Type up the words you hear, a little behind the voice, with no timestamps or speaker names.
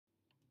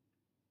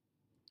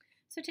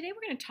So today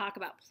we're going to talk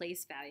about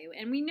place value,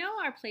 and we know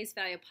our place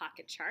value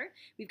pocket chart.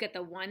 We've got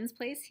the ones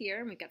place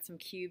here, and we've got some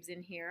cubes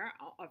in here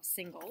of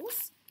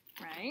singles,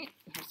 right?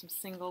 We have some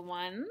single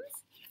ones.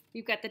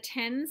 We've got the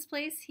tens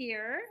place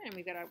here, and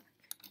we've got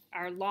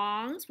our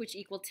longs, which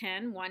equal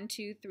 10. 1,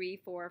 2,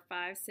 3, 4,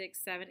 5, 6,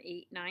 7,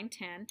 8, 9,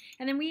 10.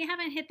 And then we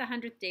haven't hit the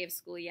 100th day of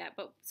school yet,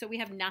 so we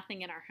have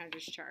nothing in our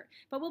hundreds chart.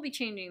 But we'll be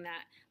changing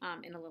that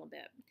in a little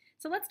bit.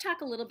 So let's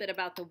talk a little bit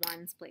about the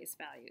ones place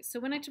values.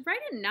 So when I write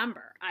a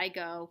number, I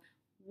go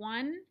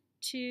 1,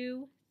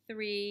 2,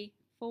 3,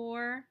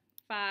 4,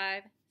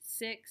 5,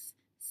 6,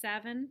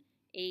 7,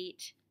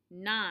 8,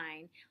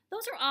 9.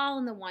 Those are all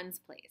in the ones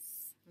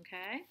place,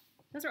 okay?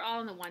 Those are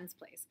all in the ones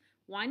place.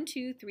 1,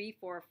 2, 3,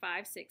 4,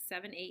 5, 6,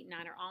 7, 8,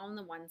 9 are all in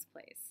the ones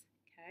place,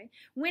 okay?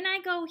 When I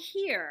go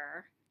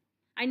here,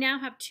 I now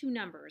have two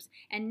numbers,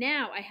 and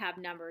now I have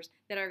numbers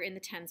that are in the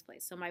tens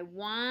place. So my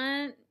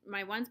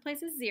ones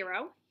place is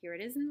 0. Here it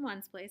is in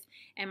ones place,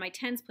 and my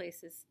tens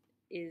place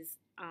is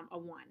a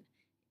 1.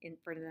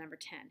 For the number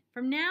 10.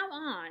 From now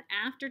on,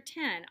 after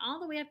 10, all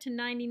the way up to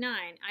 99,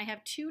 I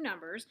have two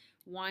numbers,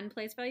 one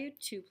place value,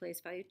 two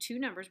place value, two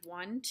numbers,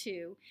 1,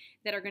 2,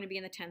 that are going to be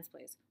in the tens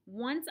place.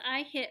 Once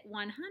I hit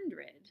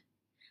 100,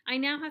 I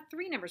now have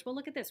three numbers. Well,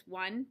 look at this,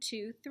 1,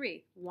 2,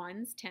 3,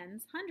 ones,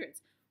 tens,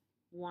 hundreds.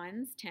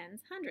 Ones,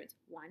 tens, hundreds.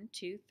 1,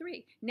 2,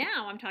 3.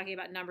 Now I'm talking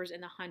about numbers in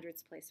the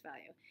hundreds place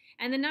value.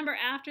 And the number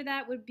after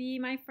that would be,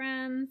 my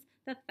friends,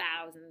 the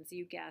thousands.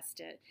 You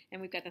guessed it.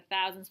 And we've got the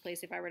thousands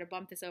place. If I were to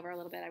bump this over a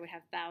little bit, I would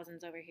have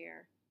thousands over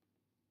here.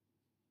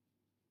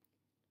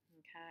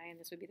 Okay, and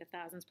this would be the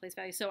thousands place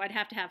value. So I'd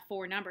have to have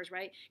four numbers,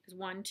 right? Because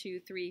 1,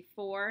 2, 3,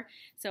 4.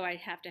 So I'd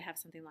have to have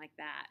something like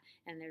that.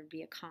 And there'd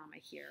be a comma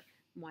here.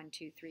 1,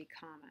 2, 3,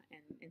 comma.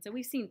 And so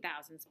we've seen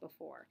thousands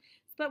before.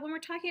 But when we're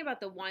talking about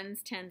the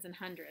ones, tens, and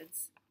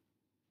hundreds,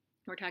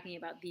 we're talking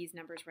about these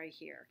numbers right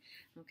here,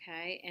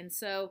 okay? And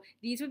so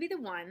these would be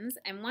the ones,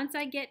 and once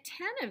I get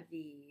 10 of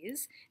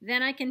these,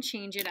 then I can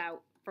change it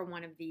out for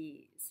one of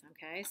these,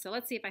 okay? So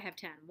let's see if I have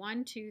 10.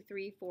 1, 2,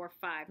 3, 4,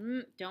 5.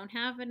 Don't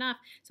have enough,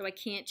 so I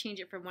can't change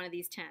it for one of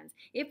these 10s.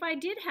 If I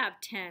did have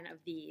 10 of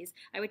these,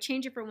 I would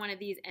change it for one of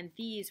these, and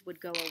these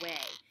would go away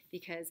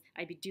because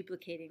I'd be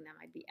duplicating them.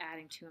 I'd be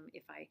adding to them.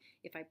 If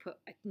I put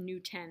a new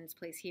tens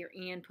place here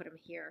and put them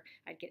here,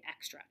 I'd get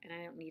extra, and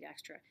I don't need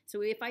extra. So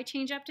if I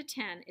change up to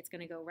 10, it's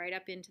going to go right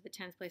up into the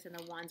tens place, and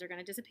the ones are going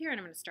to disappear, and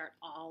I'm going to start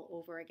all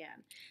over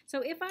again. So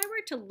if I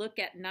were to look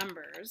at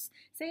numbers,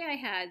 say I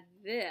had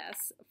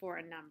this for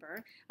a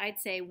number, I'd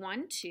say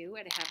 1, 2.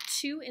 I'd have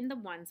 2 in the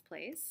ones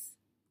place,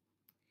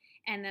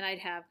 and then I'd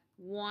have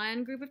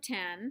one group of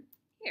 10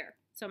 here.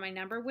 So my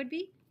number would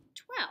be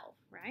 12,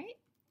 right?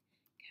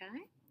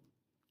 Okay.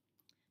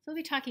 So we'll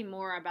be talking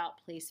more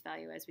about place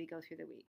value as we go through the week.